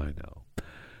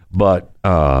 But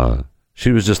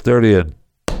she was just 30 and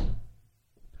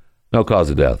no cause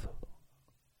of death.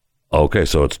 Okay,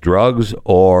 so it's drugs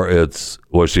or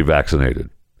was she vaccinated?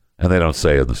 And they don't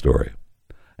say in the story.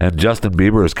 And Justin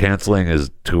Bieber is canceling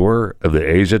his tour, the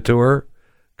Asia tour,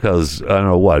 because, I don't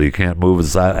know what, he can't move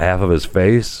half of his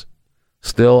face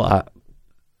still? I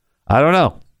don't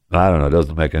know. It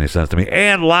doesn't make any sense to me.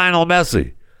 And Lionel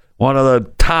Messi, one of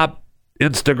the top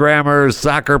Instagrammers,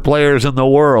 soccer players in the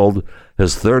world,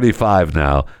 is 35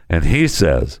 now, and he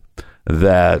says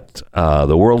that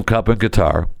the World Cup in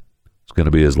Qatar is going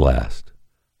to be his last.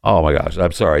 Oh, my gosh.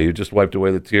 I'm sorry. You just wiped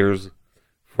away the tears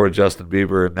for Justin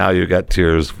Bieber, and now you got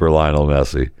tears for Lionel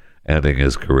Messi ending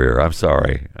his career. I'm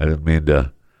sorry. I didn't mean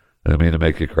to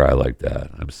make you cry like that.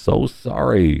 I'm so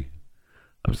sorry.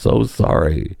 I'm so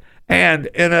sorry. And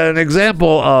in an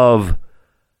example of,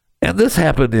 and this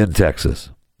happened in Texas.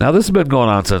 Now, this has been going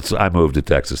on since I moved to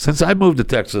Texas. Since I moved to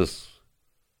Texas,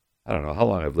 I don't know how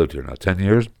long I've lived here now, 10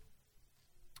 years?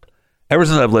 Ever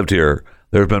since I've lived here,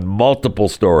 there have been multiple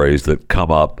stories that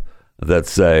come up that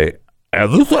say,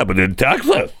 and this happened in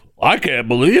Texas. I can't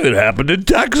believe it happened in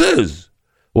Texas.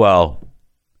 Well,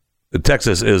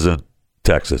 Texas isn't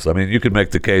Texas. I mean, you could make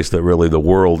the case that really the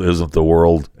world isn't the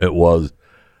world it was.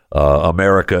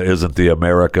 America isn't the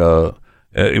America.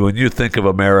 When you think of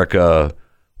America,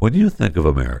 what do you think of?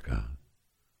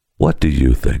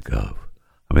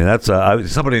 I mean, that's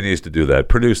somebody needs to do that.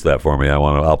 Produce that for me.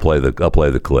 I'll play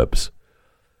the clips.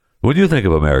 When you think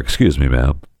of America, excuse me,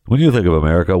 ma'am. When you think of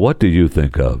America, what do you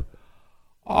think of?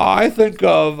 I think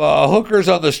of hookers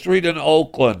on the street in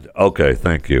Oakland. Okay,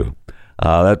 thank you.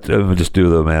 Just do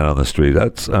the man on the street.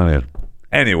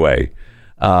 Anyway,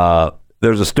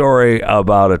 there's a story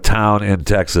about a town in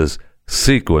Texas,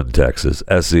 Sequin, Texas,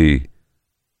 Sequin.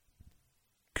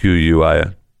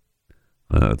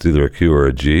 It's either a Q or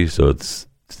a G, so it's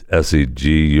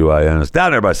Seguin. It's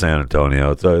down there by San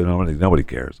Antonio. It's nobody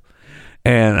cares.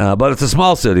 And but it's a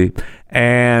small city,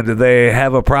 and they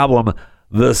have a problem.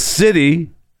 The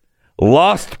city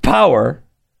lost power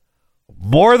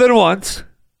more than once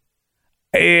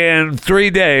in 3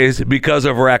 days because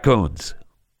of raccoons.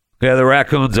 Yeah, the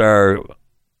raccoons are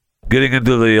getting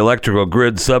into the electrical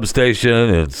grid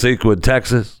substation in Sequin,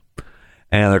 Texas,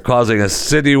 and they're causing a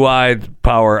citywide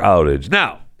power outage.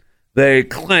 Now, they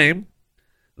claim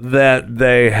that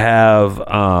they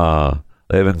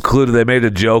made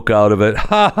a joke out of it.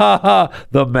 Ha ha ha,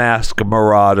 the masked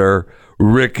marauder,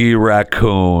 Ricky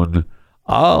Raccoon.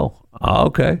 Oh,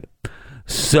 okay.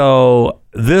 So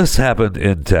this happened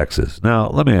in Texas. Now,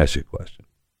 let me ask you a question.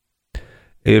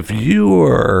 If you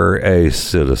were a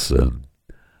citizen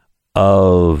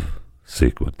of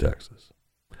Sequin, Texas,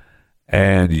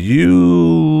 and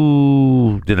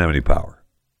you didn't have any power,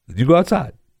 you go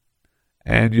outside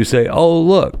and you say, oh,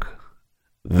 look,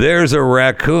 there's a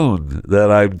raccoon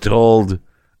that I'm told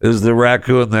is the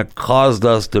raccoon that caused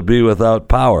us to be without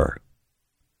power.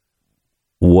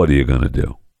 What are you going to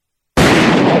do?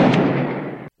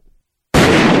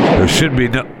 There should be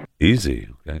no... Easy.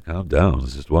 Okay, calm down.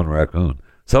 It's just one raccoon.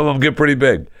 Some of them get pretty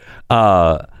big.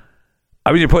 You're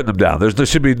putting them down. There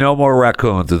should be no more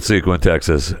raccoons in Sequin,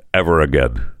 Texas ever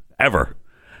again. Ever.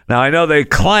 Now, I know they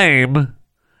claim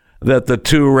that the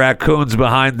 2 raccoons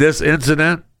behind this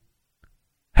incident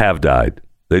have died.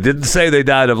 They didn't say they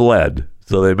died of lead,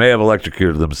 so they may have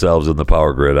electrocuted themselves in the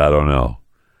power grid. I don't know.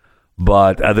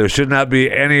 But there should not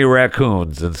be any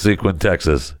raccoons in Sequin,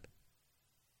 Texas,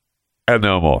 and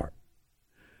no more.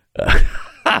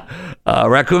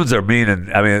 Raccoons are mean, and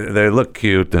they look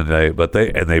cute, and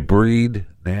they breed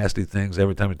nasty things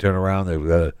every time you turn around. They've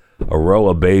got a row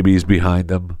of babies behind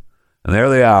them, and there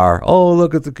they are. Oh,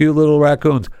 look at the cute little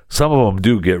raccoons. Some of them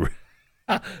do get.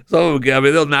 Some of them,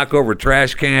 they'll knock over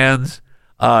trash cans.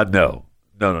 No.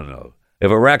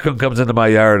 If a raccoon comes into my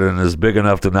yard and is big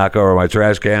enough to knock over my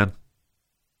trash can,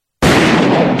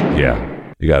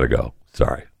 yeah, you got to go.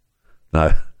 Sorry.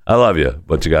 I love you,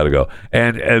 but you got to go.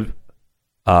 And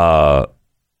what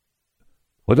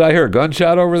did I hear? A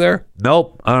gunshot over there?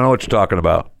 Nope. I don't know what you're talking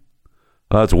about.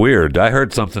 That's weird. I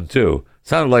heard something too.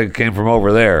 Sounded like it came from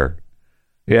over there.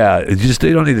 Yeah,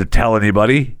 you don't need to tell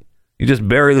anybody. You just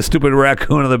bury the stupid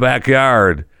raccoon in the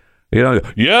backyard.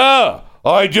 Yeah,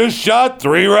 I just shot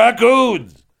 3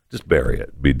 raccoons. Just bury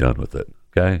it. Be done with it.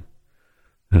 Okay?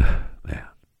 Man,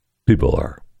 people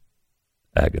are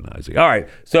agonizing. All right,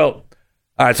 so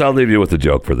I'll leave you with a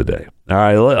joke for the day. All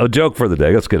right, a joke for the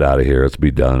day. Let's get out of here. Let's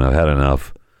be done. I've had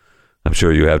enough. I'm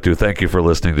sure you have too. Thank you for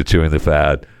listening to Chewing the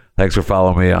Fat. Thanks for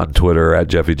following me on Twitter at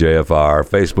JeffyJFR.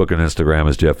 Facebook and Instagram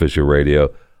is Jeff Fisher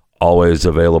Radio. Always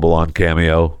available on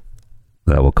Cameo.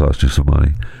 That will cost you some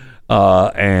money.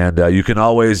 And you can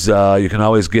always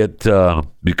get,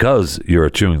 because you're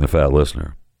a Chewing the Fat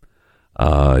listener,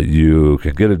 you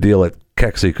can get a deal at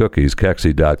Kexi Cookies,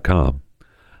 Kexi.com,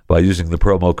 by using the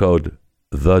promo code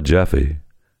TheJeffy.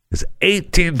 It's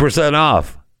 18%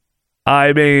 off.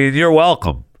 I mean, you're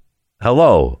welcome.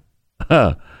 Hello.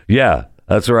 Yeah,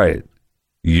 that's right.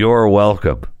 You're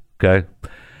welcome. Okay?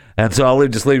 And so I'll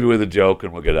just leave you with a joke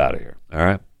and we'll get out of here. All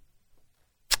right?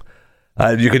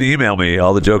 You can email me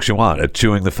all the jokes you want at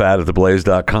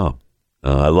chewingthefat@theblaze.com.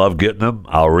 I love getting them.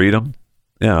 I'll read them,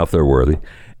 if they're worthy.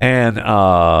 And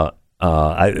I'm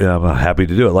happy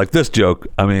to do it. Like this joke,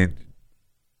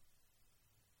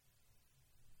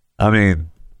 I mean,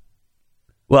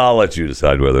 well, I'll let you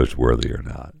decide whether it's worthy or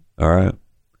not. All right.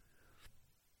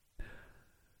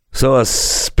 So a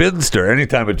spinster,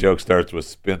 anytime a joke starts with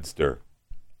spinster,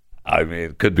 I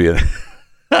mean, it could be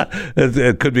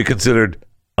it could be considered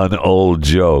an old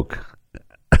joke.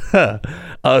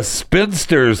 A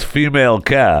spinster's female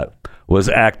cat was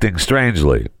acting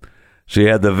strangely. She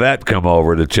had the vet come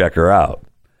over to check her out.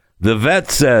 The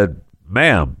vet said,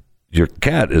 "Ma'am, your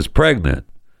cat is pregnant."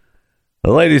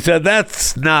 The lady said,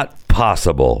 "That's not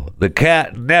possible. The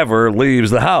cat never leaves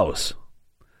the house."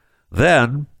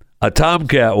 Then a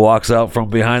tomcat walks out from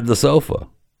behind the sofa.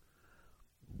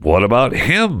 "What about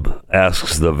him?"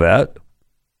 asks the vet.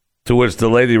 To which the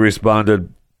lady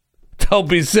responded, "Don't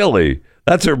be silly.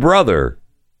 That's her brother."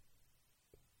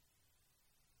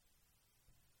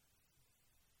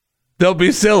 Don't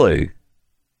be silly.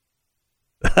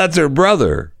 That's her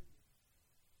brother.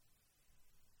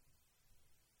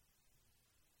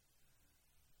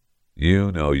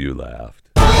 You know you laughed.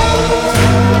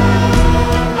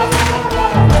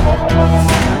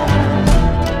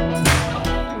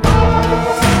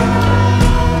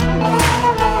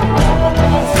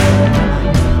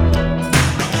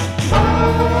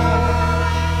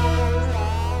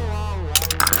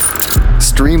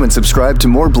 Stream and subscribe to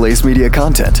more Blaze Media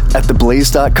content at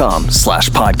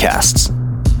theblaze.com/podcasts.